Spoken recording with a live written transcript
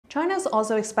China is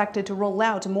also expected to roll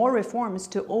out more reforms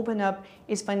to open up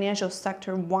its financial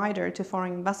sector wider to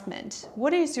foreign investment.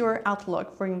 What is your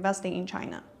outlook for investing in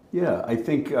China? Yeah, I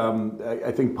think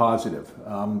positive.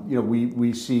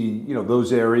 We see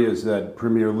those areas that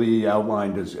Premier Li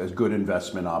outlined as good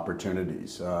investment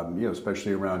opportunities.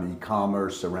 Especially around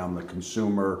e-commerce, around the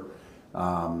consumer,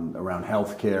 around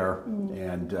healthcare,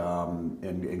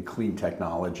 and clean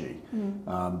technology.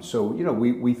 So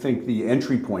we think the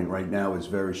entry point right now is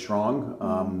very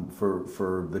strong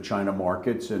for the China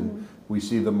markets, and we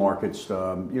see the markets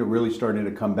really starting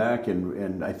to come back,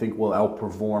 and I think will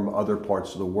outperform other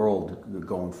parts of the world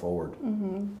going forward.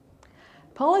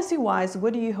 Policy-wise,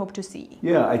 what do you hope to see?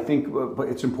 Yeah, I think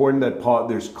it's important that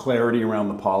there's clarity around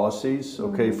the policies,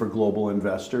 for global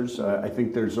investors. I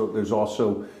think there's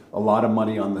also a lot of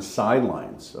money on the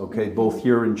sidelines, both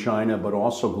here in China but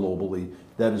also globally,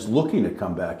 that is looking to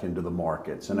come back into the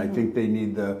markets. And I think they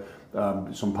need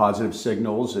some positive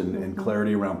signals and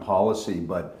clarity around policy.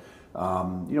 But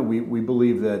we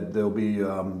believe that there'll be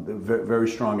very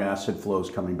strong asset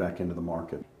flows coming back into the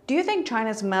market. Do you think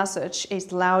China's message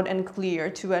is loud and clear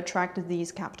to attract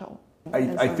these capital?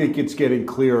 I think it's getting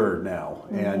clearer now,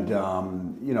 and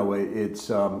it's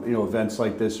events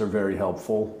like this are very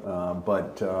helpful.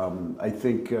 But I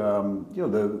think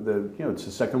it's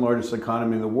the second largest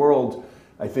economy in the world.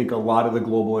 I think a lot of the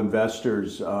global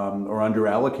investors are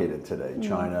under-allocated today,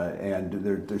 China, and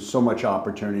there's so much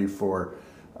opportunity for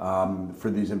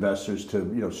these investors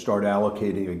to start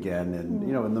allocating again, and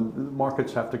and the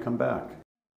markets have to come back.